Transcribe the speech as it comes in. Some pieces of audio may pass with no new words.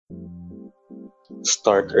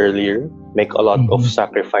start earlier, make a lot of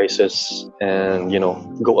sacrifices, and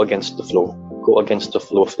go against the flow. Go against the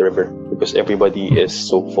flow of the river because everybody is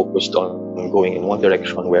so focused on going in one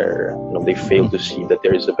direction where they fail to see that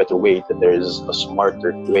there is a better way, that there is a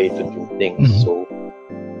smarter way to do things. So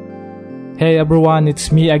hey everyone,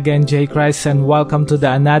 it's me again, Jay Christ, and welcome to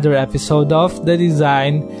another episode of the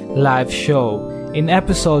Design Live Show. In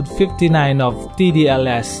episode 59 of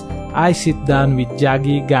TDLS, I sit down with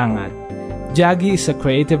Jaggy Gangat. Jaggy is a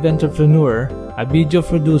creative entrepreneur, a video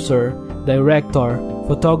producer, director,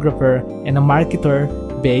 photographer, and a marketer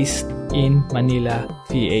based in Manila,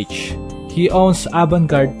 PH. He owns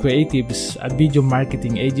Avant-Garde Creatives, a video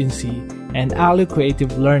marketing agency, and Alu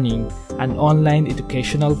Creative Learning, an online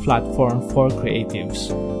educational platform for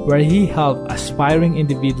creatives, where he helps aspiring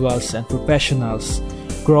individuals and professionals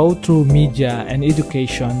grow through media and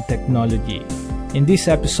education technology. In this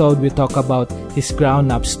episode, we talk about his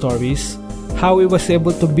ground-up stories, how he was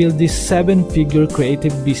able to build this 7-figure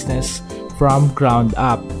creative business from ground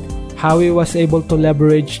up, how he was able to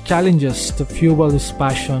leverage challenges to fuel his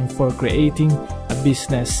passion for creating a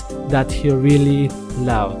business that he really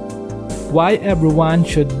loved, why everyone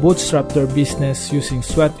should bootstrap their business using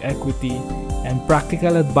sweat equity, and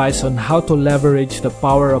practical advice on how to leverage the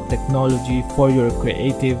power of technology for your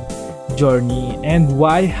creative journey, and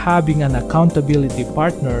why having an accountability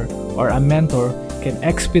partner or a mentor can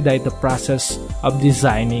expedite the process of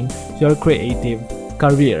designing your creative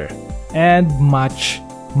career, and much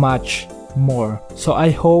more. So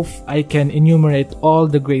I hope I can enumerate all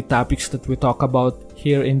the great topics that we talk about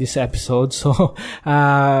here in this episode. So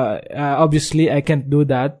obviously I can't do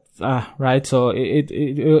that. Right, so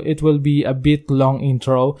it will be a bit long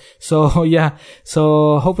intro. So yeah,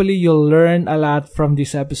 so hopefully you'll learn a lot from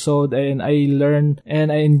this episode, and I learned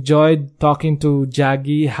and I enjoyed talking to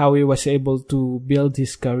Jaggy, how he was able to build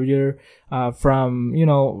his career from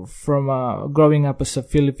growing up as a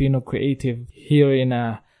Filipino creative here in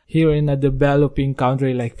a developing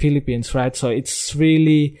country like Philippines, right? So it's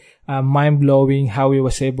really mind-blowing how he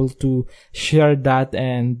was able to share that,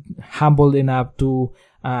 and humble enough to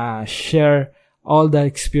share all the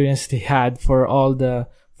experience he had for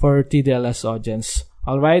TDLS audience.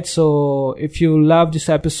 Alright, so if you love this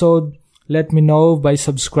episode, let me know by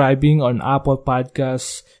subscribing on Apple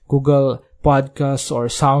Podcasts, Google Podcasts, or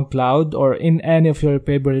SoundCloud, or in any of your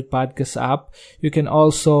favorite podcast app. You can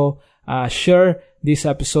also share this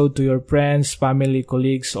episode to your friends, family,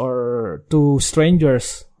 colleagues, or to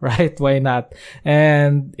strangers, right? Why not?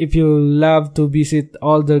 And if you love to visit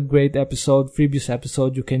all the great previous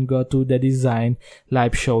episode, you can go to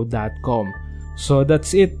thedesignliveshow.com. So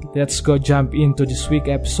that's it. Let's go jump into this week's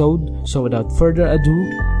episode. So without further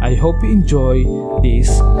ado, I hope you enjoy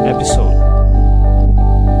this episode.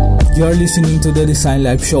 You're listening to The Design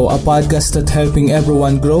Live Show, a podcast that's helping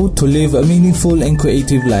everyone grow to live a meaningful and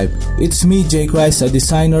creative life. It's me, Jay Christ, a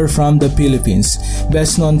designer from the Philippines,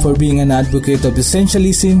 best known for being an advocate of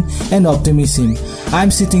essentialism and optimism.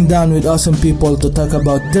 I'm sitting down with awesome people to talk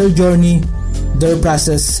about their journey, their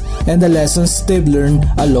process, and the lessons they've learned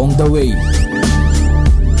along the way.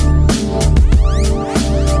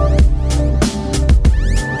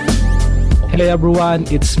 Hey everyone,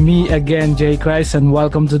 it's me again, Jay Christ, and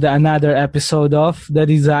welcome to another episode of the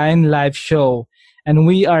Design Live Show. And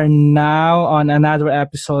we are now on another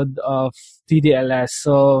episode of TDLS.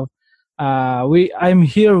 So I'm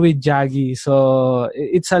here with Jaggy. So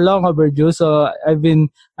it's a long overdue. So I've been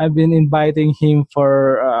inviting him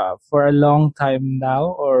for a long time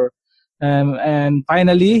now. And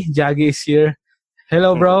finally, Jaggy is here.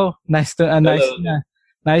 Hello, bro. Nice to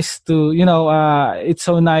it's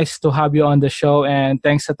so nice to have you on the show, and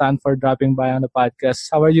thanks a ton for dropping by on the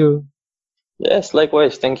podcast. How are you? yes,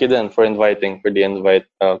 likewise. Thank you then for the invite.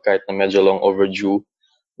 Kahit na medyo long overdue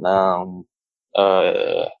ng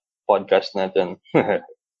podcast natin.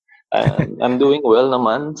 And I'm doing well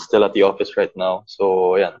naman, still at the office right now.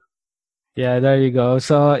 So yeah. Yeah, there you go.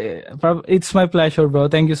 So it's my pleasure, bro.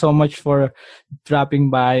 Thank you so much for dropping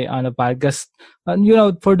by on the podcast. And,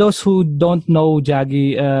 for those who don't know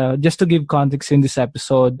Jaggy, just to give context in this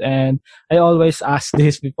episode, and I always ask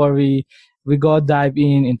this before we go dive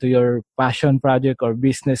into your passion project or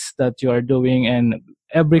business that you are doing, and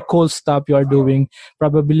every cool stuff you are doing.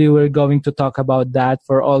 Probably we're going to talk about that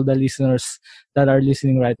for all the listeners that are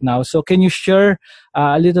listening right now. So can you share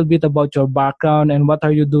a little bit about your background and what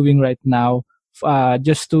are you doing right now,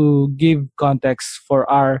 just to give context for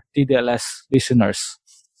our TDLS listeners?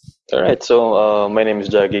 All right. So my name is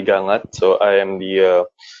Jaggy Gangat. So I am the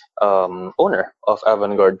owner of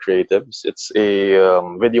Avant-Garde Creatives. It's a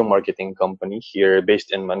video marketing company here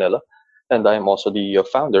based in Manila. And I'm also the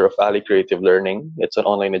founder of Ali Creative Learning. It's an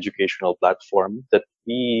online educational platform that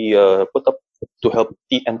we put up to help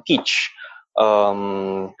and teach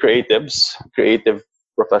creative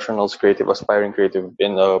professionals, creative aspiring creative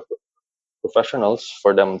in professionals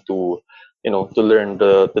for them to to learn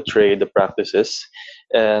the trade, the practices.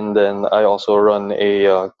 And then I also run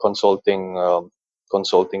a consulting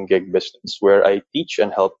gig business where I teach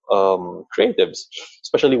and help creatives,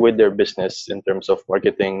 especially with their business in terms of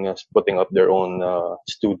marketing, putting up their own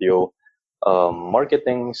studio,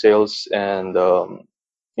 marketing, sales, and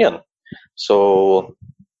yeah. So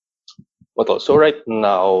what else? So right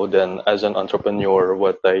now, then, as an entrepreneur,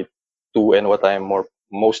 what I do and what I'm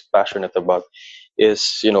most passionate about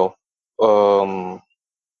is, um,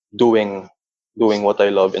 doing what I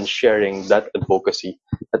love and sharing that advocacy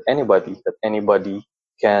that anybody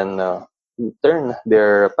can turn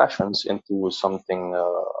their passions into something,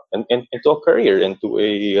 into a career, into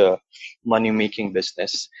a money making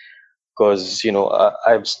business. Because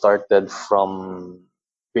I've started from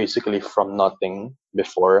basically from nothing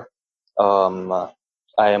before. Um,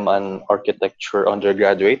 I am an architecture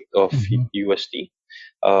undergraduate of Mm-hmm. UST.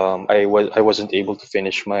 I wasn't able to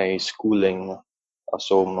finish my schooling,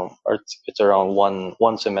 so it's around one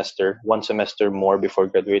semester more before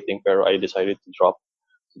graduating. Pero I decided to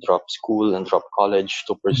drop school and drop college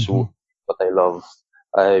to Mm-hmm. pursue what I love.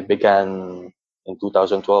 I began in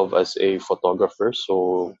 2012 as a photographer.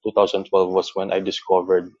 So 2012 was when I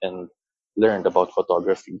discovered and learned about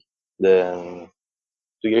photography. Then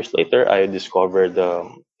 2 years later, I discovered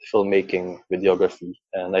filmmaking, videography,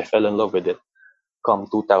 and I fell in love with it. Come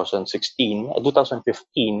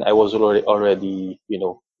 2015, I was already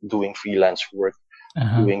doing freelance work,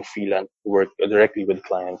 Uh-huh. directly with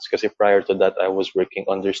clients. Because prior to that, I was working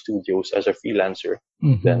under studios as a freelancer.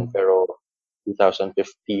 Then, Mm-hmm. pero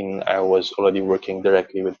 2015, I was already working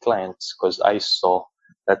directly with clients because I saw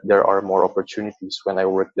that there are more opportunities when I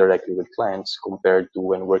work directly with clients compared to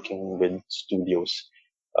when working with studios,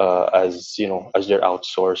 as their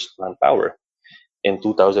outsourced manpower. In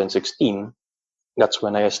 2016, that's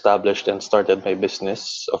when I established and started my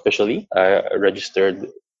business officially. I registered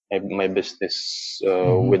my business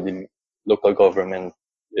Mm-hmm. with the local government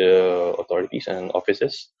authorities and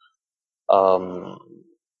offices. Um,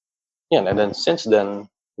 yeah, and then since then,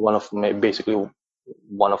 one of my biggest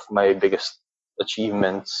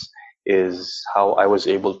achievements is how I was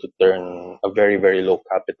able to turn a very very low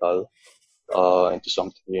capital into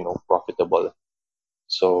something profitable.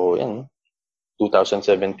 So in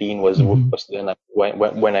 2017 Mm-hmm. was then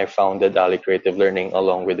when I founded Ali Creative Learning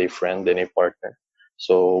along with a friend and a partner.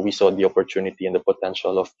 So we saw the opportunity and the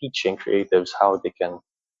potential of teaching creatives how they can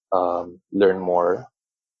learn more.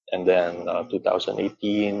 And then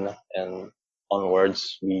 2018 and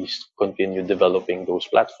onwards, we continued developing those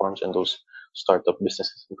platforms and those startup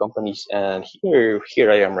businesses and companies. And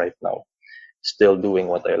here I am right now, still doing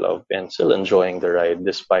what I love and still enjoying the ride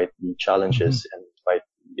despite the Mm-hmm. challenges and despite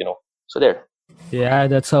so there. Yeah,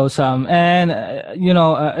 that's awesome. And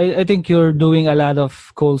I think you're doing a lot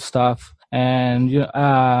of cool stuff. And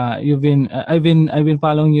I've been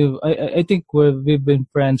following you. I think we've been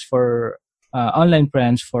friends for online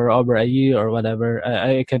friends for over a year or whatever.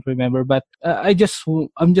 I can't remember, but I'm just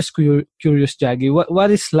curious, Jaggy.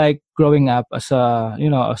 What is like growing up as a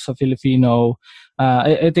as a Filipino?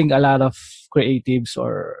 I think a lot of creatives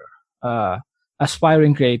or uh,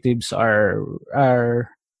 aspiring creatives are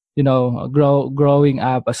growing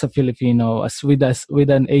up as a Filipino, as with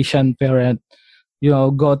an Asian parent,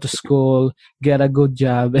 go to school, get a good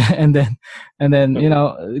job, and then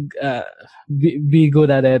uh, be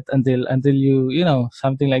good at it until you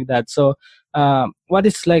something like that. So what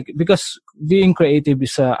it's like, because being creative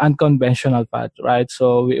is a unconventional path, right?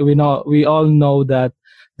 So we all know that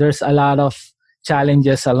there's a lot of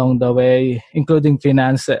challenges along the way, including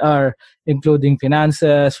finances,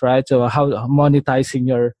 right? So how monetizing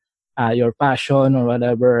your passion or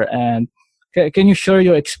whatever. And can you share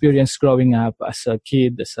your experience growing up as a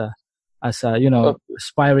kid, as a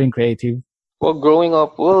aspiring creative? Well, growing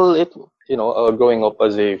up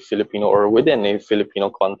as a Filipino or within a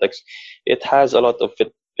Filipino context, it has a lot of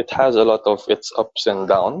it. It has a lot of its ups and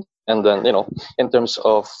downs. And then, in terms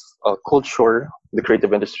of culture, the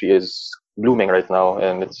creative industry is blooming right now,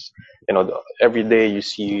 and every day you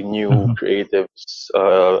see new Mm-hmm. creatives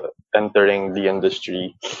entering the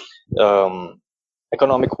industry. Um,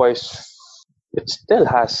 Economic wise, it still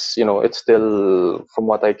has, it's still, from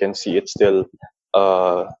what I can see, it's still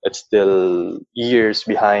years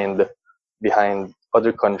behind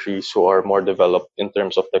other countries who are more developed in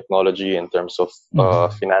terms of technology, in terms of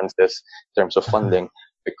Mm-hmm. finances, in terms of funding.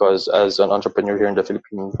 because as an entrepreneur here in the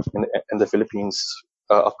Philippines,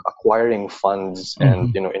 acquiring funds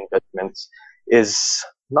and Mm-hmm. investments is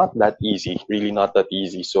not that easy. Really, not that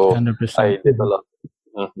easy. So 100%. I did a lot.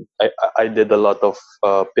 I did a lot of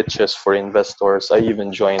pitches for investors. I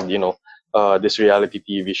even joined, this reality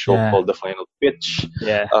TV show Yeah. called The Final Pitch.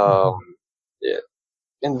 Yeah. Um, yeah,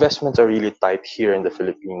 investments are really tight here in the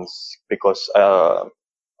Philippines because I'm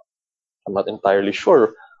not entirely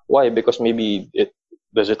sure why. Because maybe it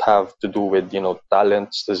have to do with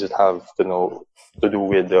talents? Does it have to do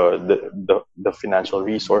with the financial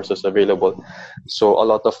resources available? So a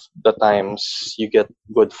lot of the times you get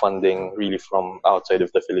good funding really from outside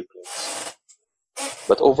of the Philippines.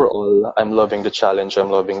 But overall, I'm loving the challenge. I'm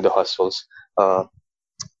loving the hustles. Uh,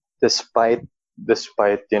 despite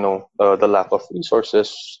despite the lack of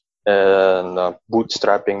resources and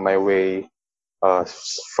bootstrapping my way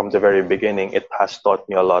from the very beginning, it has taught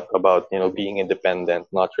me a lot about being independent,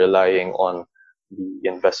 not relying on the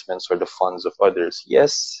investments or the funds of others.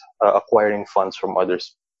 Yes, acquiring funds from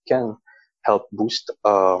others can help boost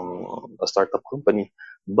a startup company,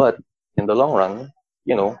 but in the long run,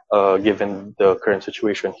 given the current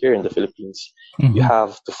situation here in the Philippines, you Mm-hmm.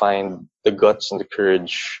 have to find the guts and the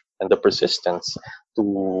courage and the persistence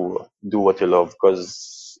to do what you love.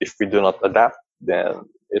 Because if we do not adapt, then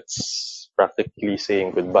it's practically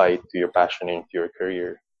saying goodbye to your passion and to your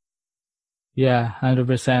career. Yeah,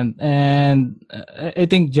 100%. And I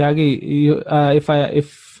think Jaggy, you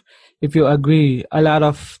if you agree, a lot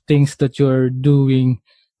of things that you're doing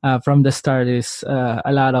from the start is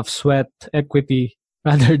a lot of sweat equity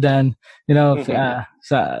rather than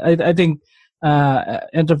so I think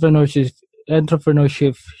entrepreneurship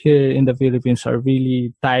here in the Philippines are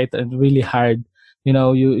really tight and really hard.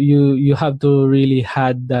 You have to really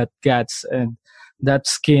had that guts and that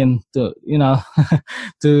skin to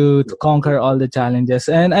to conquer all the challenges.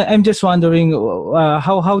 And I'm just wondering,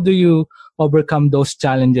 how do you overcome those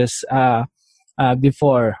challenges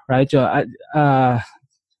before, right? So,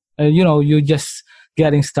 you just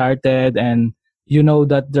getting started, and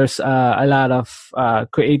that there's a lot of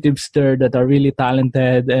creatives there that are really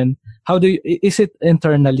talented. And how do you? Is it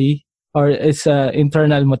internally? Or it's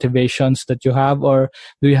internal motivations that you have, or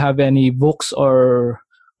do you have any books or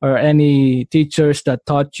any teachers that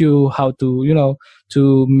taught you how to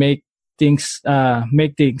to make things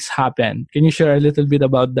happen? Can you share a little bit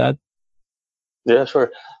about that? Yeah,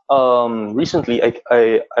 sure. Recently,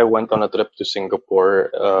 I went on a trip to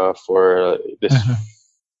Singapore for this Uh-huh.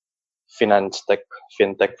 finance tech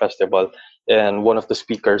fintech festival, and one of the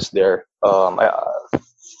speakers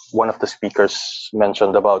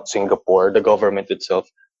mentioned about Singapore, the government itself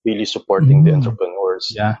really supporting the Mm.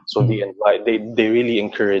 entrepreneurs. Yeah. So they really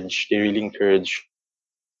encourage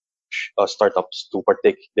startups to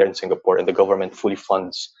partake there in Singapore, and the government fully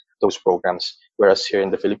funds those programs. Whereas here in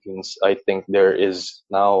the Philippines, I think there is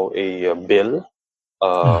now a bill,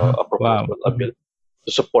 Uh-huh. a Wow. proposal, a bill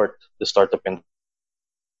to support the startup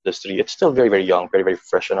industry. It's still very, very young, very, very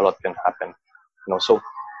fresh, and a lot can happen. So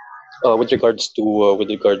with regards to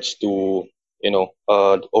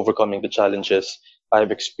overcoming the challenges, I've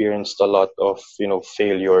experienced a lot of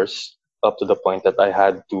failures up to the point that I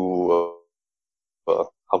had to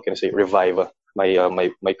how can I say, revive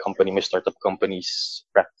my company, my startup companies,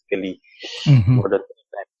 practically Mm-hmm. more than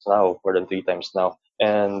three times now.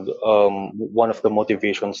 And one of the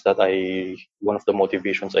motivations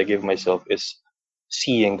I give myself is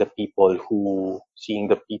seeing the people who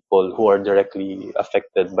are directly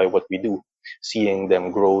affected by what we do, seeing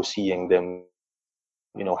them grow, seeing them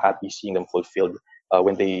happy, seeing them fulfilled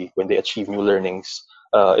when they achieve new learnings.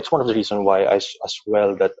 It's one of the reasons why as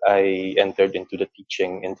well that I entered into the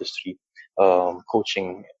teaching industry,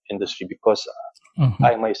 coaching industry, because Mm-hmm.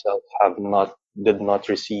 I myself did not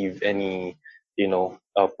receive any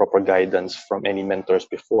proper guidance from any mentors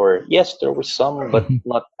before. Yes, there were some, but Mm-hmm.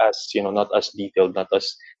 not as detailed, not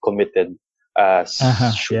as committed as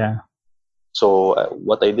Uh-huh. should. Yeah. So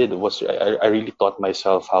what I did was I really taught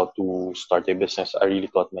myself how to start a business. I really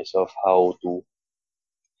taught myself how to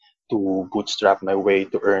bootstrap my way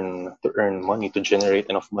to earn money, to generate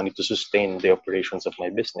enough money to sustain the operations of my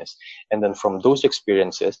business. And then from those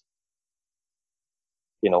experiences,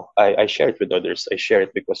 I share it with others. I share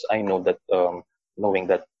it because I know that knowing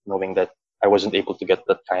that I wasn't able to get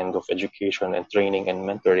that kind of education and training and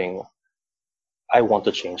mentoring, I want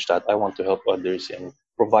to change that. I want to help others and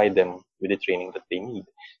provide them with the training that they need.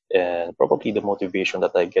 And probably the motivation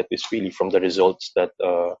that I get is really from the results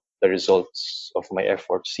of my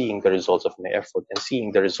effort, seeing the results of my effort and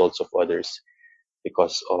seeing the results of others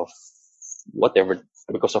because of whatever,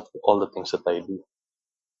 because of all the things that I do.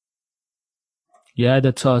 Yeah,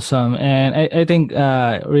 that's awesome. And I think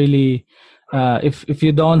really if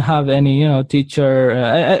you don't have any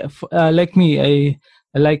teacher like me, I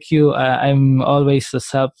like you, I'm always a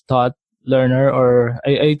self-taught learner, or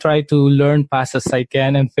I try to learn fast as I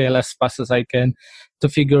can and fail as fast as I can to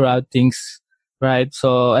figure out things, right?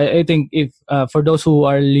 So I think if for those who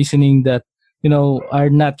are listening that are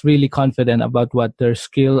not really confident about what their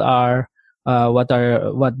skill are, what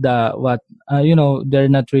they're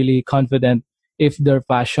not really confident if their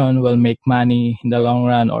passion will make money in the long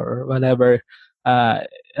run or whatever. Uh,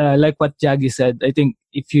 like what Jaggy said, I think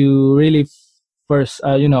if you really first,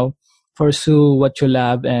 pursue what you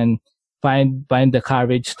love and find the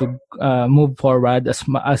courage to move forward as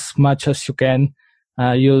much as you can,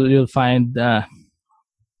 you'll find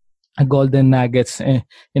golden nuggets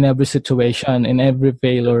in every situation, in every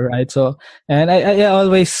failure, right? So, and I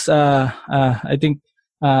always, I think,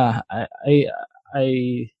 I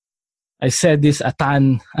I said this a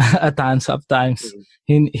ton, a tons of times Mhm.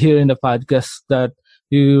 in here in the podcast that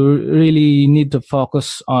you really need to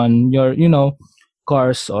focus on your,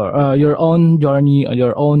 course, or your own journey or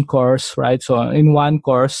your own course, right? So in one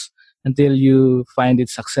course until you find it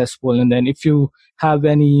successful, and then if you have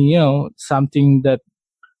any, something that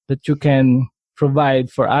you can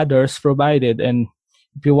provide for others, provided, and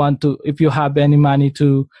if you have any money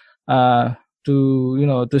uh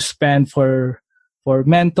to spend for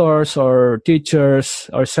mentors or teachers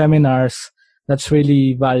or seminars, that's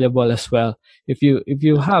really valuable as well. If you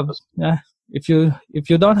Yes, have, yes. yeah, if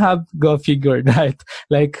you don't have, go figure, right?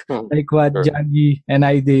 like Mhm. like what Sure. Jaggy and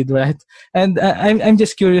I did, right? And I'm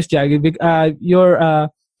just curious, Jaggy, your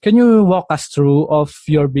can you walk us through of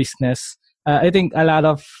your business? I think a lot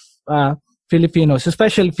of uh, Filipinos,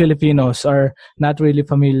 especially Filipinos, are not really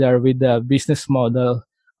familiar with the business model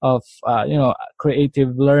of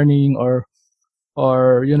creative learning, or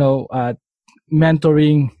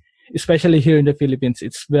mentoring, especially here in the Philippines.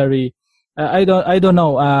 It's very I don't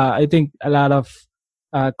know. I think a lot of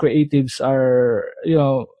creatives are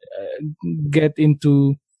get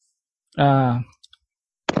uh,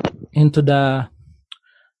 into the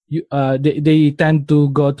they tend to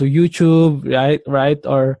go to YouTube, right,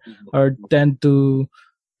 or Mhm. tend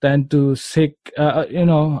to seek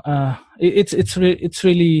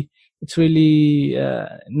it's really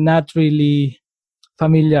not really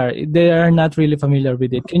familiar. They are not really familiar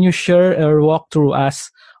with it. Can you share or walk through us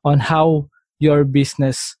on how your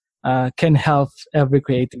business can help every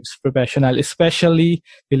creative professional, especially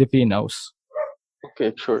Filipinos?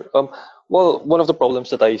 Okay, sure. Well, one of the problems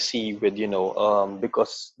that I see with,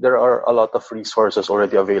 because there are a lot of resources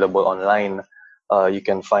already available online. You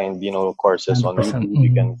can find, courses on 100%. YouTube.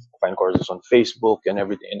 You can find courses on Facebook and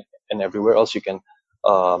everything, and everywhere else. You can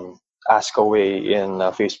um, ask away in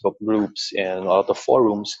Facebook groups and a lot of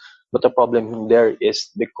forums. But the problem there is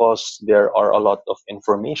because there are a lot of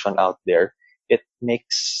information out there, it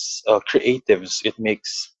makes creatives, it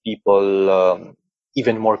makes people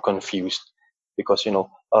even more confused because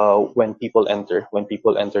when people enter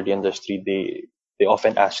the industry, they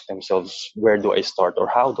often ask themselves, where do I start, or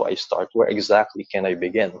how do I start, where exactly can I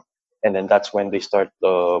begin? And then that's when they start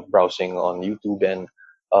browsing on YouTube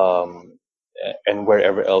um, and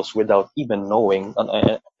wherever else without even knowing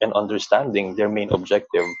and understanding their main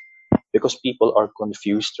objective, because people are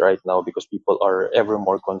confused right now, because people are ever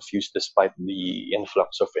more confused despite the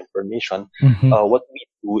influx of information. Mm-hmm. What we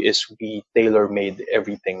do is we tailor made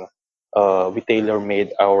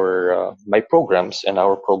our my programs and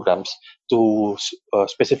our programs to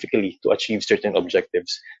specifically to achieve certain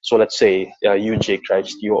objectives. So let's say you, Jake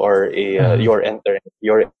Christ, Uh, you're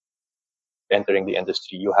entering the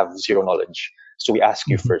industry, you have zero knowledge. So we ask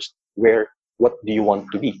you mhm, first, what do you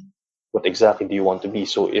want to be? What exactly do you want to be?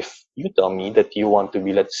 So if you tell me that you want to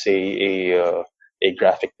be, let's say, a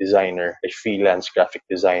graphic designer, a freelance graphic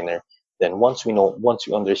designer, then once we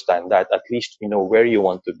understand that, at least we know where you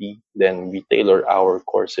want to be. Then we tailor our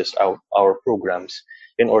courses, our programs,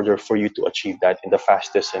 in order for you to achieve that in the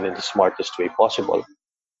fastest and in the smartest way possible.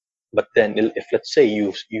 But then, if let's say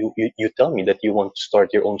you tell me that you want to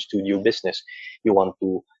start your own studio business, you want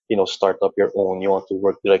to start up your own, you want to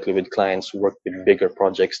work directly with clients, work with bigger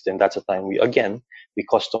projects, then that's a time we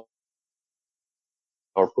custom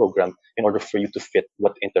our program in order for you to fit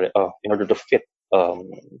in order to fit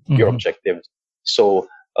your mhm, objectives. So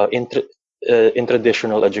in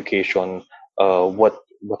traditional education,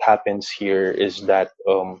 what happens here is that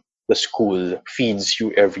the school feeds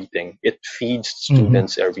you everything. It feeds mhm,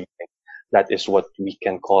 students everything. That is what we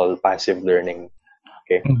can call passive learning.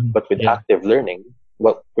 Okay, mhm. but with Yeah. active learning,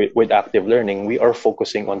 with active learning, we are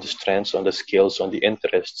focusing on the strengths, on the skills, on the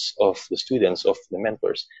interests of the students, of the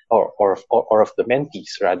mentors, or of the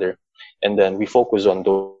mentees rather, and then we focus on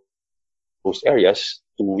those areas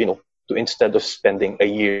to instead of spending a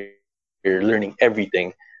year learning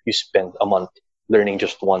everything, you spend a month learning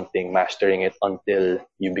just one thing, mastering it until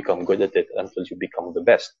you become good at it, until you become the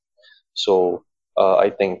best. So I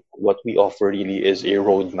think what we offer really is a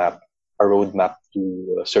roadmap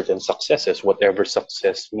to certain successes, whatever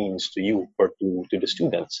success means to you or to the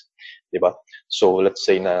students, diba? So let's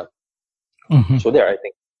say na, Mhm. so there, I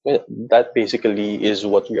think that basically is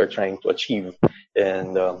what we are trying to achieve,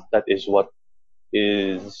 and that is what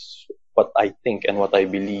I think and what I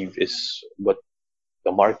believe is what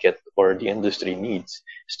the market or the industry needs,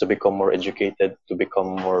 is to become more educated, to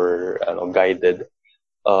become more guided.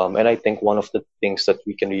 And I think one of the things that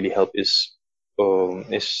we can really help is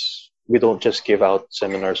we don't just give out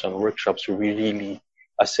seminars and workshops. We really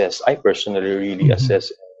assess. I personally really Mhm. assess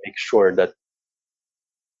and make sure that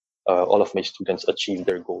all of my students achieve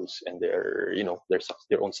their goals and their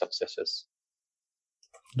own successes.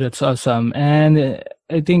 That's awesome. And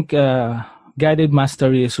I think guided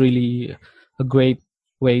mastery is really a great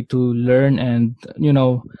way to learn, and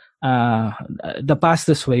uh, the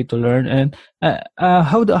fastest way to learn. And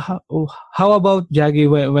how about Jaggy,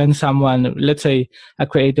 when someone, let's say a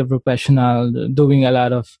creative professional doing a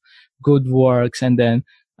lot of good works, and then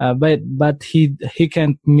but he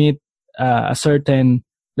can't meet a certain,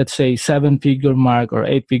 let's say, 7-figure mark or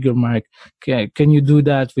 8-figure mark. Can you do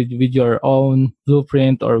that with your own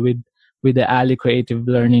blueprint, or with the Ali Creative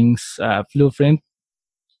Learning's blueprint?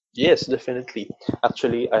 Yes, definitely.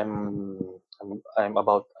 Actually, I'm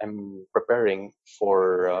preparing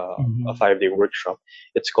for a Mhm. 5-day workshop.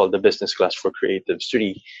 It's called the Business Class for Creatives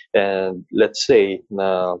 3. And let's say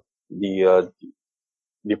na the uh,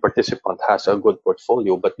 the participant has a good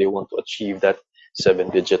portfolio, but they want to achieve that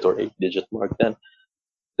 7-digit or 8-digit mark, then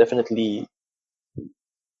definitely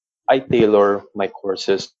I tailor my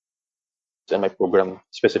courses and my program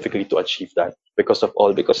specifically to achieve that, because there are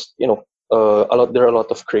a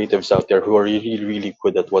lot of creatives out there who are really really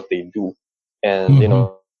good at what they do, and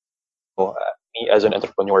Mhm. me as an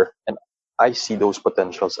entrepreneur, and I see those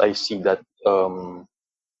potentials. I see that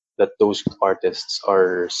those artists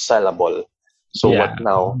are sellable. So Yeah.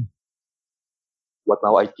 what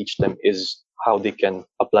now I teach them is how they can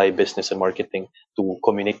apply business and marketing to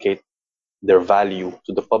communicate their value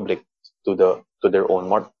to the public, to their own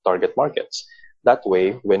target markets. That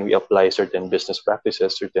way, when we apply certain business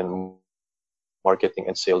practices, certain marketing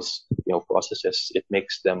and sales processes, it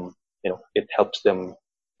makes them it helps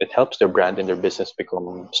their brand and their business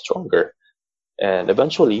become stronger, and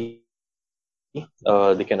eventually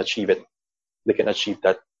they can achieve it. They can achieve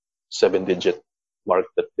that 7-digit mark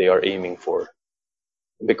that they are aiming for.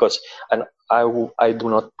 Because and I do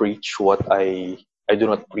not preach what I do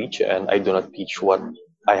not preach, and I do not teach what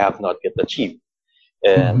I have not yet achieved.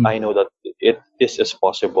 And Mhm. I know that this is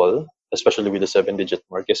possible, especially with the 7-digit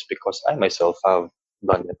mark, is because I myself have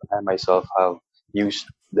done it. I myself have used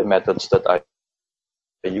the methods that I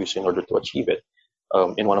use in order to achieve it.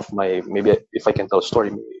 In one of my, maybe if I can tell a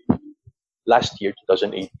story, last year,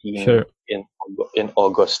 2018, Sure. in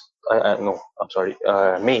August, no, I'm sorry,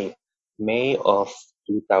 May of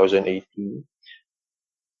 2018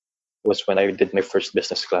 was when I did my first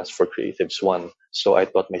business class for Creatives One. So I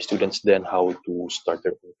taught my students then how to start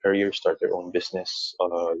their own career, start their own business,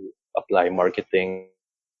 apply marketing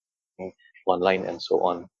online, and so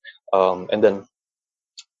on. And then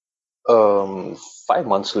um, 5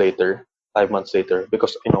 months later,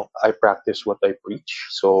 because I practice what I preach.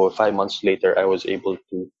 So 5 months later, I was able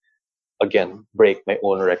to again break my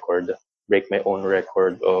own record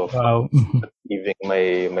of Wow. Mhm. achieving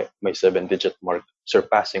my 7-digit mark,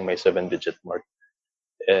 surpassing my 7-digit mark.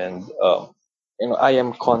 And I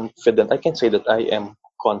am confident. I can say that I am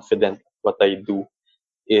confident what I do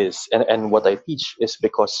and what I teach is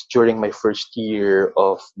because during my first year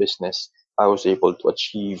of business, I was able to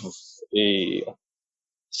achieve a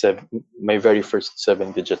seven, my very first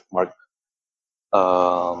 7-digit mark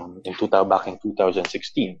back in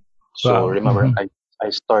 2016. So Wow. remember, Mhm. I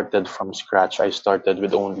started from scratch. I started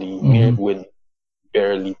with Mhm. with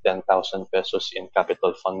barely 10,000 pesos in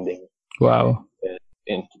capital funding. Wow.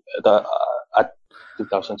 In at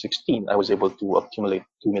 2016, I was able to accumulate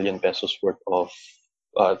 2 million pesos worth of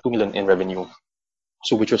 2 million in revenue,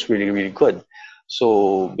 so which was really really good.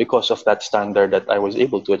 So because of that standard that I was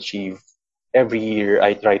able to achieve, every year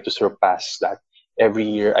I try to surpass that. Every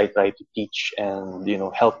year I try to teach and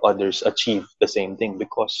help others achieve the same thing,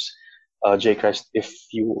 because J Christ, if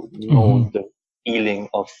you know Mhm. the feeling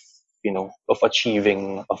of of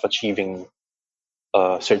achieving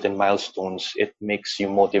certain milestones, it makes you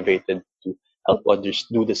motivated to help others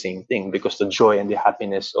do the same thing, because the joy and the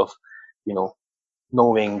happiness of, you know,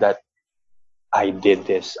 knowing that I did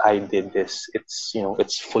this,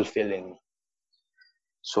 it's fulfilling.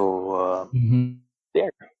 So Mm-hmm.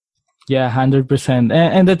 there. Yeah, 100%.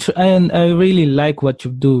 And I really like what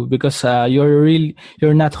you do because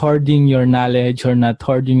you're not hoarding your knowledge, you're not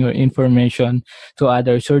hoarding your information to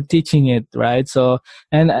others. You're teaching it, right? So,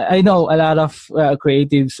 and I know a lot of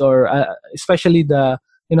creatives, or especially the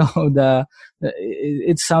you know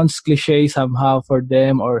it sounds cliche somehow for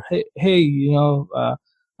them, or hey,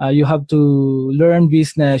 you have to learn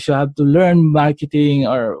business, you have to learn marketing,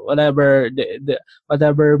 or whatever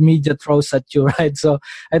whatever media throws at you, right? So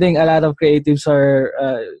I think a lot of creatives are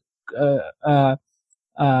uh,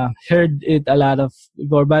 uh, heard it a lot of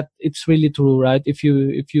before, but it's really true, right? If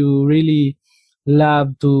you really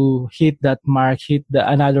love to hit that mark, hit the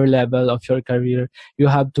another level of your career, you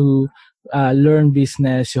have to learn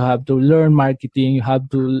business, you have to learn marketing, you have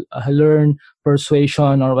to learn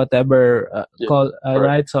persuasion or whatever Yeah, call correct.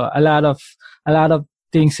 right. So a lot of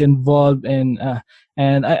things involved, and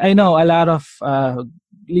I know a lot of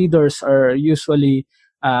leaders are usually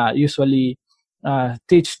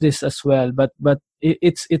teach this as well, but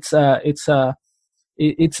it's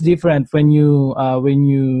different when you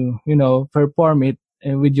perform it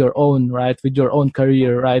with your own, right, with your own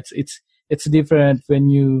career, right? It's different when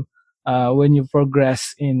you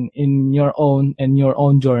progress in your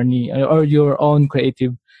own journey, or your own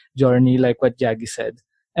creative journey, like what Jaggy said.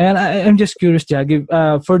 And I'm just curious, Jaggy,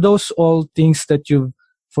 for those all things that you've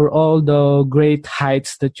for all the great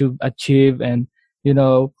heights that you've achieved, and you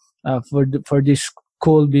know for this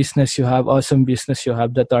cool business you have, awesome business you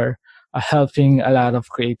have, that are helping a lot of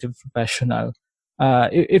creative professional.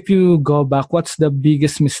 If you go back, what's the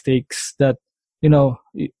biggest mistakes that you don't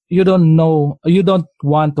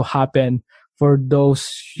want to happen for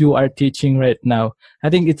those you are teaching right now? I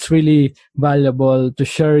think it's really valuable to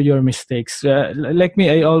share your mistakes. Like me,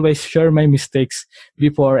 I always share my mistakes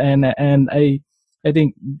before, and I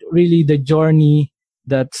think really the journey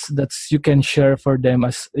that's you can share for them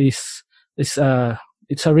as is it's a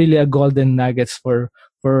really a golden nuggets for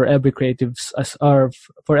every creative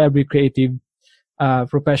for every creative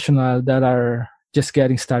professional that are just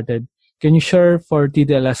getting started. Can you share for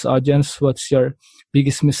TDLS audience what's your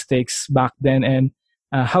biggest mistakes back then, and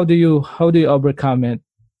how do you overcome it?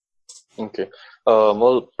 Okay.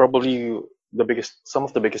 Well, probably some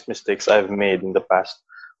of the biggest mistakes I've made in the past,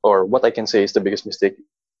 or what I can say is the biggest mistake,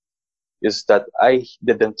 is that I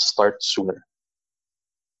didn't start sooner,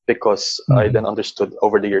 because I Mm-hmm. then understood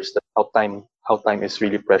over the years that how time is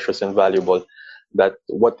really precious and valuable. That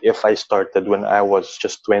what if I started when I was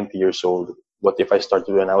just 20 years old? What if I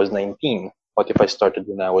started when I was 19? What if I started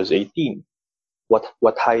when I was 18?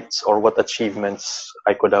 What heights or what achievements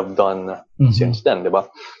I could have done Mm-hmm. since then, diba?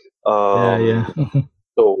 Yeah, yeah. Um,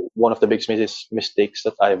 so one of the biggest mistakes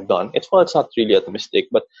that I've done, it's not really a mistake,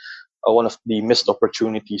 but one of the missed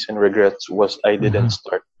opportunities and regrets was I didn't Uh-huh.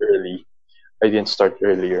 start early. I didn't start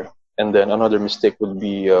earlier. And then another mistake would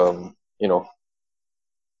be,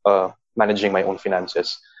 managing my own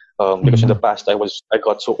finances. Because in the Mm-hmm. past, I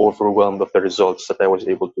got so overwhelmed of the results that I was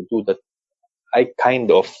able to do, that I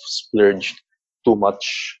kind of splurged too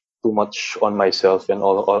much on myself, and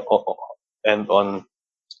on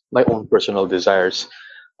my own personal desires.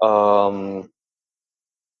 Um,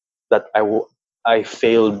 that I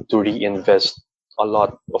failed to reinvest a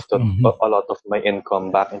lot of my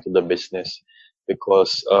income back into the business,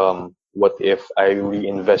 because what if I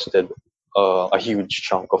reinvested a huge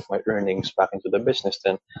chunk of my earnings back into the business,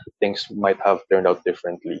 then things might have turned out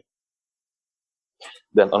differently.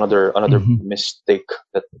 Then another Mm-hmm. mistake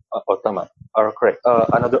that tama, or correct,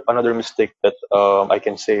 another mistake that I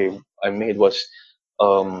can say I made was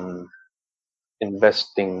um,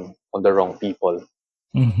 investing on the wrong people,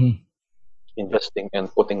 Mm-hmm. investing and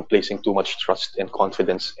placing too much trust and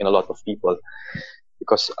confidence in a lot of people,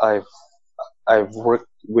 because I've worked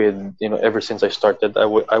with, ever since I started, I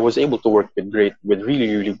was able to work with really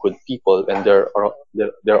really good people, and there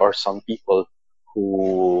are some people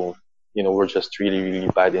who, were just really really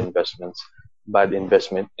bad investment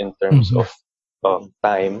in terms Mm-hmm. of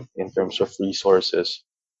time, in terms of resources.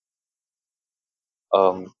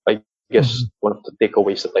 I guess Mm-hmm. one of the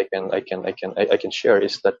takeaways that I can share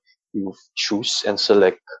is that you choose and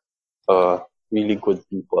select uh, really good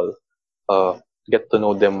people. Uh, get to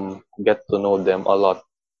know them a lot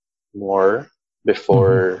more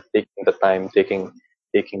Mm-hmm. before taking the time, taking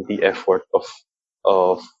the effort of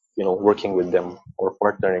working with them or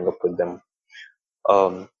partnering up with them.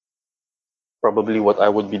 Um, probably what I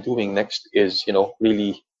would be doing next is,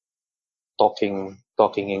 really talking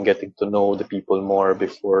and getting to know the people more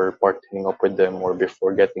before partnering up with them or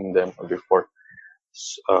before getting them or before,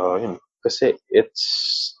 kasi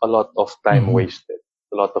it's a lot of time Mm-hmm. wasted,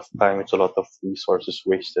 a lot of time, it's a lot of resources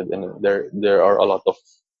wasted, and there are a lot of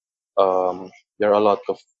um, there are a lot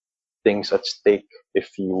of things at stake if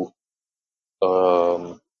you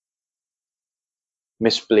um,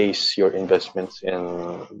 misplace your investments in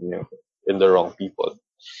the wrong people.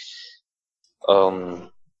 Um,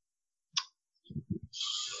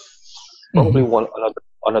 Probably Mm-hmm. one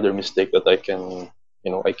another mistake that I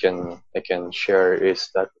can share is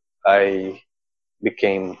that I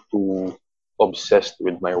became too obsessed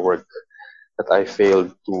with my work, that I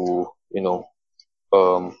failed to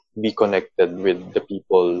be connected with the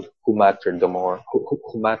people who mattered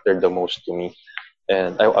who mattered the most to me,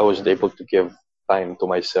 and I wasn't able to give time to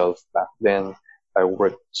myself back then. I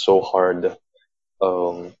worked so hard.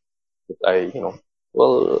 Um, I you know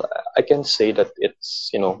well, I can say that it's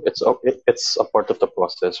a part of the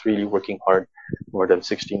process. Really working hard, more than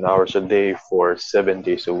 16 hours a day for 7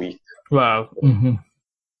 days a week. Wow. Mm-hmm.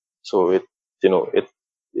 So it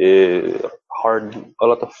hard a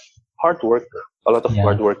lot of hard work. A lot of Yeah.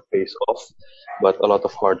 hard work pays off, but a lot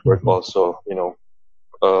of hard work Mm-hmm. also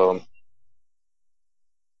um,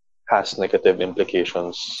 has negative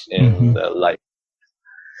implications in Mm-hmm. life.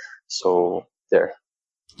 So there.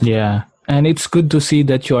 Yeah. And it's good to see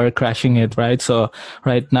that you are crashing it, right? So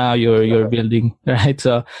right now you're building, right?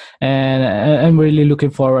 So and I'm really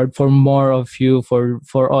looking forward for more of you for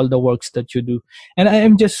all the works that you do. And I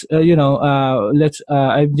am just let's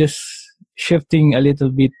I'm just shifting a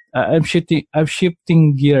little bit. I'm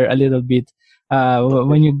shifting gear a little bit. When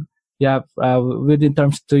Okay. you yeah with in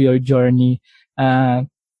terms to your journey. Uh,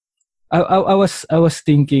 I was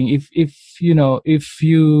thinking if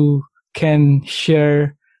you can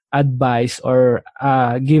share advice or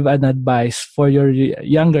give an advice for your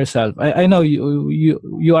younger self. I know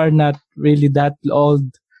you are not really that old,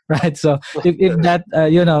 right? So if that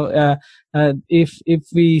if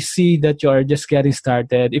we see that you are just getting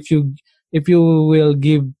started, if you will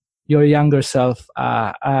give your younger self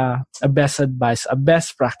a best advice, a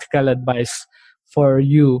best practical advice for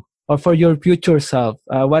you or for your future self,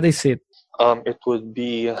 what is it? It would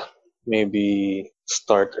be maybe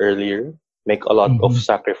start earlier, make a lot of Mm-hmm.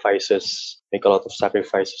 sacrifices, make a lot of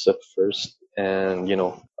sacrifices at first, and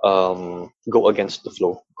go against the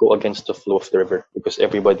flow, go against the flow of the river, because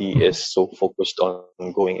everybody is so focused on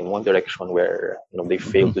going in one direction where they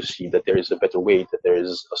fail to see that there is a better way, that there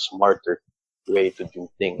is a smarter way to do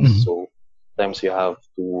things. Mm-hmm. So sometimes you have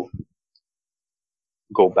to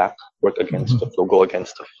go back, work against Mm-hmm. the flow, go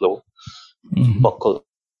against the flow, Mm-hmm. buckle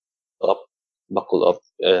up, buckle up,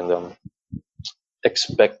 and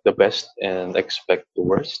expect the best and expect the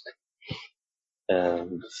worst,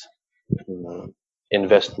 and mm,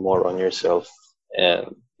 invest more on yourself, and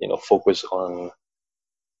focus on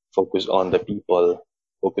the people,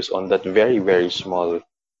 focus on that very very small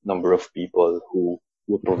number of people who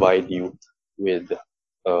will provide you with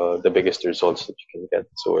the biggest results that you can get.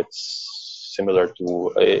 So it's similar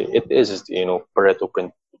to it is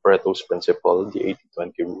Pareto's principle, the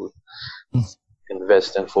 80-20 rule.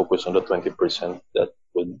 Invest and focus on the 20% that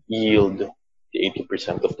would yield the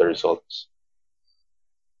 80% of the results.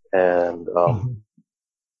 And Mm-hmm.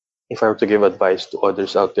 if I were to give advice to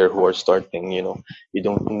others out there who are starting, you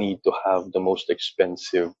don't need to have the most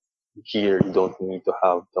expensive gear. You don't need to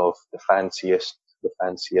have the fanciest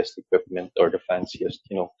equipment or the fanciest,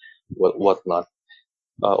 whatnot.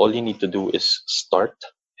 All you need to do is start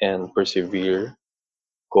and persevere.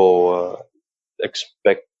 Go,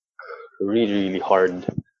 expect really, really hard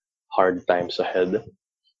times ahead,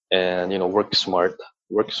 and work smarter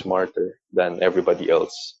than everybody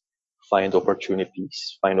else. Find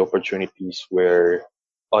opportunities where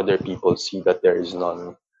other people see that there is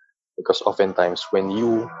none, because oftentimes when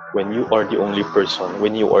you are the only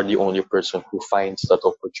person who finds that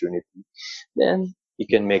opportunity, then you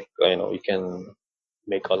can make a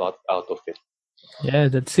lot out of it. Yeah,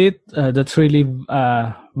 that's it. That's really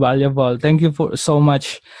valuable. Thank you for so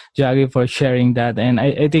much, Jaggy, for sharing that. And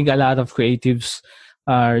I think a lot of creatives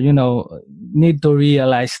are, need to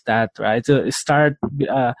realize that, right? So start.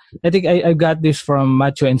 I think I got this from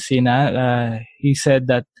Macho Encina. He said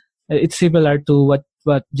that it's similar to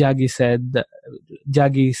what Jaggy said.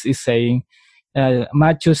 Jaggy is saying.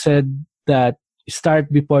 Macho said that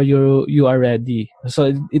start before you are ready.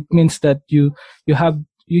 So it means that you have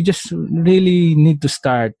you just really need to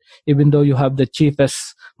start, even though you have the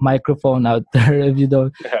cheapest microphone out there, if you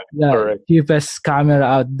don't, the Correct. cheapest camera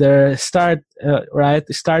out there. Start right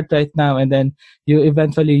now, and then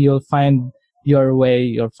you'll find your way,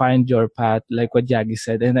 you'll find your path, like what Jaggy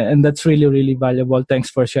said, and that's really really valuable. Thanks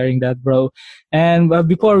for sharing that, bro. And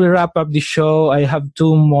before we wrap up the show, I have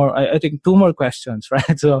two more. I think two more questions,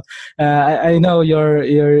 right? So I know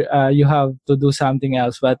you have to do something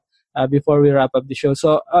else, but before we wrap up the show,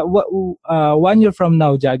 so 1 year from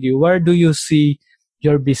now, Jaggy, where do you see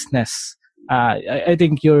your business? I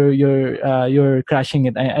think you're crushing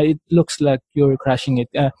it. It looks like you're crushing it.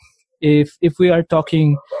 If we are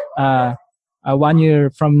talking 1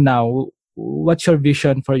 year from now, what's your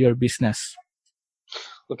vision for your business?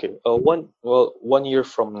 Okay. 1 year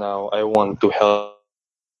from now, I want to help.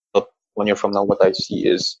 1 year from now, what I see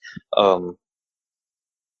is,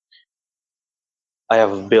 I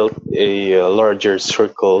have built a larger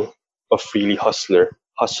circle of really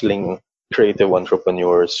hustling creative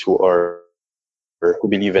entrepreneurs who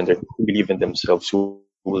believe in themselves, who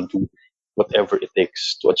will do whatever it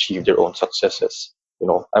takes to achieve their own successes.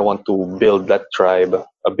 I want to build that tribe,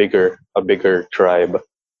 a bigger tribe,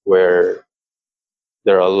 where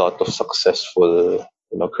there are a lot of successful,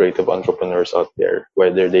 creative entrepreneurs out there,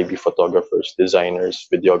 whether they be photographers, designers,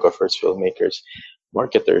 videographers, filmmakers,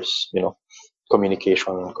 marketers,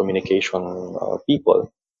 communication people.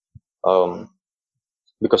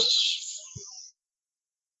 Because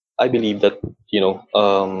I believe that,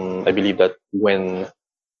 I believe that when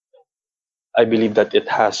I believe that it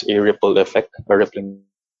has a rippling effect,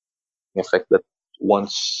 that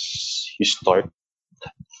once you start,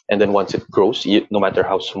 and then once it grows, no matter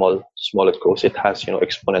how small it grows, it has,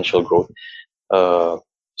 exponential growth. Uh,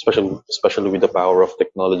 especially with the power of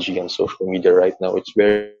technology and social media right now, it's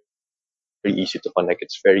very easy to connect.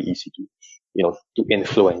 It's very easy to, to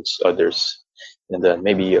influence others. And then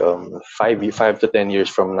maybe 5 to 10 years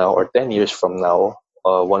from now, or 10 years from now,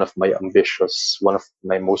 one of my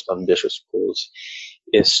most ambitious goals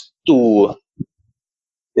is to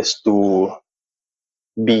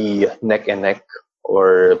be neck and neck,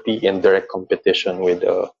 or be in direct competition with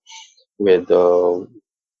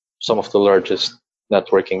some of the largest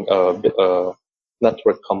network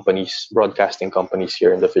companies, broadcasting companies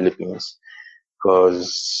here in the Philippines.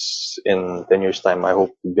 Because in 10 years time, I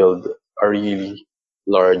hope to build a really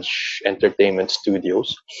large entertainment studio,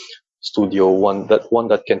 one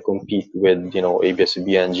that can compete with,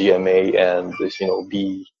 ABS-CBN, GMA, and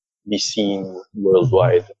be seen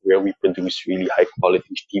worldwide, where we produce really high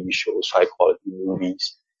quality TV shows, high quality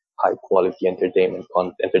movies, high quality entertaining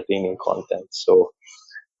content. So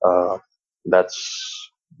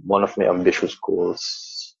that's one of my ambitious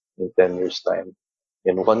goals in 10 years time.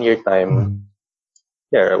 In 1 year time,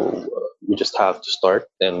 yeah, we just have to start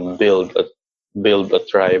and build a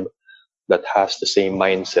tribe that has the same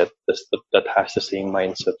mindset, that has the same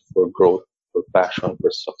mindset for growth, for passion,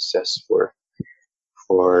 for success, for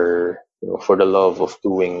the love of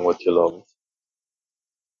doing what you love.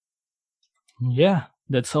 Yeah,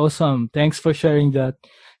 that's awesome. Thanks for sharing that,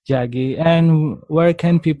 Jaggy. And where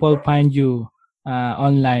can people find you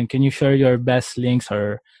online? Can you share your best links,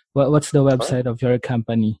 or what's the website of your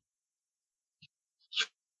company?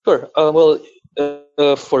 Sure. For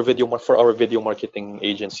our video marketing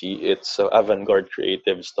agency, it's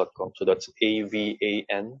avantgardecreatives.com. So that's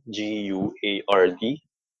AVANGUARD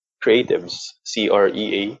creatives,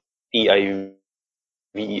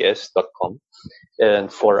 CREATIVES.com.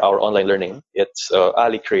 And for our online learning, it's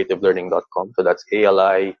alicreativelearning.com. So that's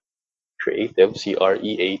ALI creative,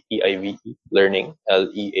 CREATIVE learning,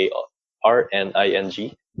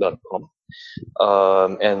 LEARNING.com.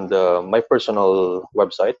 And my personal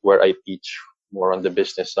website, where I teach more on the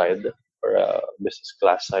business side, or business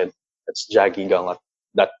class side, that's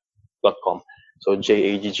jaggygangat.com. So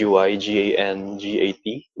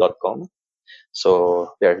JAGGYGANGAT.com.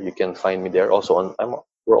 So there you can find me there. We're also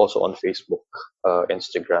on Facebook,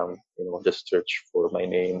 Instagram. Just search for my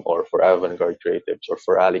name, or for Avantgarde Creatives, or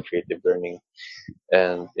for Ali Creative Learning.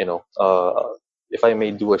 And if I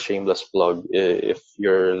may do a shameless plug, if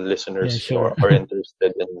your listeners are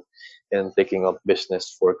interested in taking up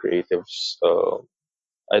business for creatives,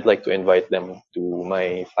 I'd like to invite them to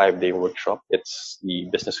my 5-day workshop. It's the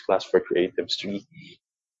Business Class for Creatives 3,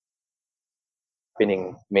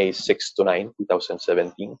 happening May 6 to 9,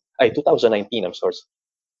 2017. 2019, I'm sorry.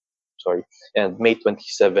 And May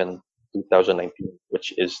 27, 2019,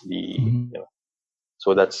 which is the,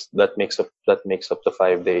 so that makes up the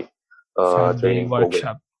 5-day training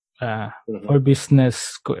workshop for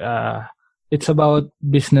business. It's about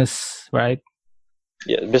business, right?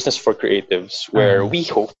 business for creatives, where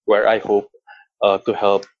I hope to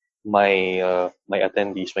help my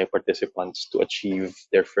attendees, my participants, to achieve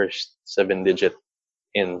their first 7 digit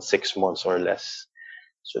in 6 months or less.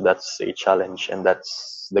 So that's a challenge, and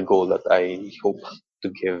that's the goal that I hope to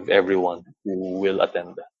give everyone who will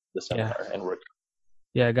attend the Yeah. seminar and work.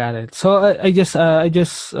 Yeah, got it. So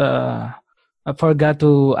I forgot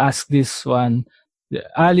to ask this one.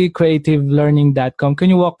 AliCreativeLearning.com. Can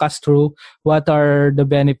you walk us through what are the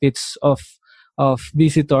benefits of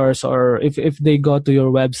visitors, or if they go to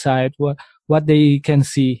your website, what they can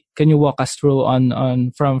see? Can you walk us through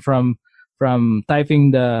on from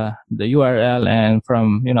typing the URL and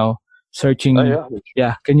from searching? Yeah.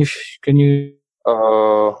 Yeah. Can you?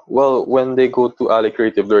 Well, when they go to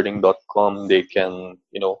alicreativelearning.com, they can,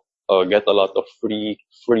 get a lot of free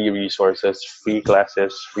resources, free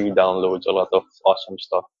classes, free downloads, a lot of awesome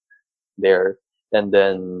stuff there. And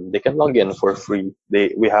then they can log in for free.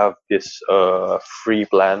 We have this free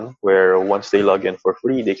plan where once they log in for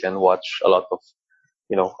free, they can watch a lot of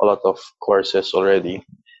courses already.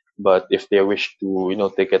 But if they wish to,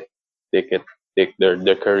 take it, take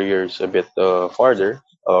their careers a bit farther,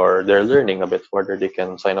 or their learning a bit further, they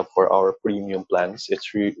can sign up for our premium plans.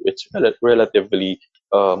 It's relatively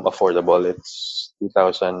affordable. It's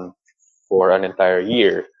 2,000 for an entire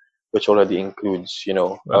year, which already includes,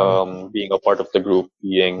 being a part of the group,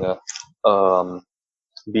 um,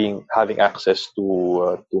 having access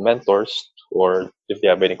to mentors, or if they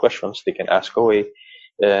have any questions, they can ask away,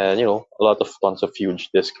 and a lot of tons of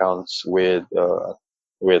huge discounts with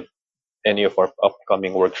any of our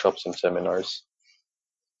upcoming workshops and seminars.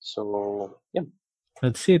 So yeah.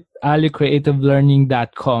 That's it.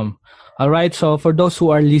 AliCreativeLearning.com. All right. So for those who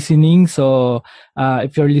are listening,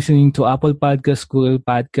 if you're listening to Apple Podcasts, Google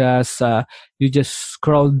Podcasts, you just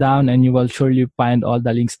scroll down and you will surely find all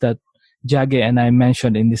the links that Jaggy and I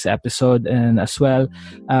mentioned in this episode, and as well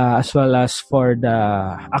as for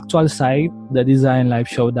the actual site, the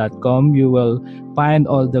designlifeshow.com, you will find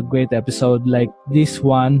all the great episodes like this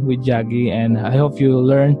one with Jaggy, and I hope you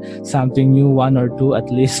learn something new, one or two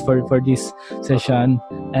at least for this session.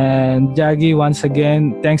 And Jaggy, once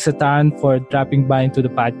again, thanks a ton for dropping by into the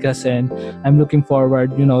podcast, and I'm looking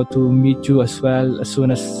forward, to meet you as well as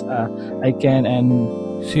soon as I can.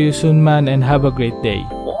 And see you soon, man, and have a great day.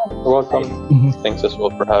 You're welcome. Thanks as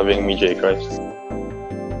well for having me, J. Christ.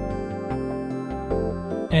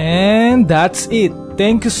 And that's it.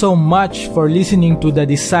 Thank you so much for listening to the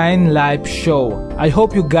Design Live Show. I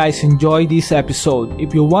hope you guys enjoyed this episode.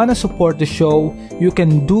 If you want to support the show, you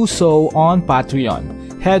can do so on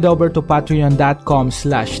Patreon. Head over to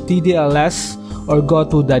patreon.com/TDLS or go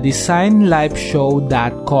to the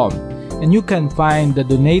designlifeshow.com. And you can find the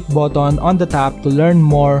donate button on the top to learn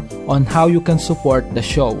more on how you can support the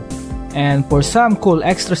show. And for some cool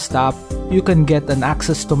extra stuff, you can get an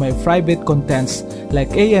access to my private contents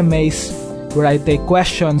like AMAs, where I take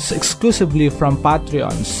questions exclusively from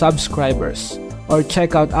Patreon subscribers, or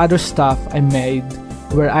check out other stuff I made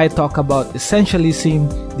where I talk about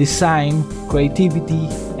essentialism, design, creativity,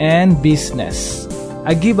 and business.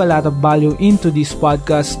 I give a lot of value into this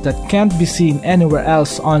podcast that can't be seen anywhere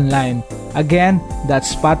else online. Again,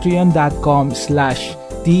 that's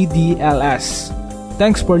patreon.com/TDLS.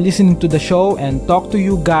 Thanks for listening to the show, and talk to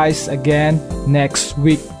you guys again next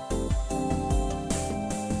week.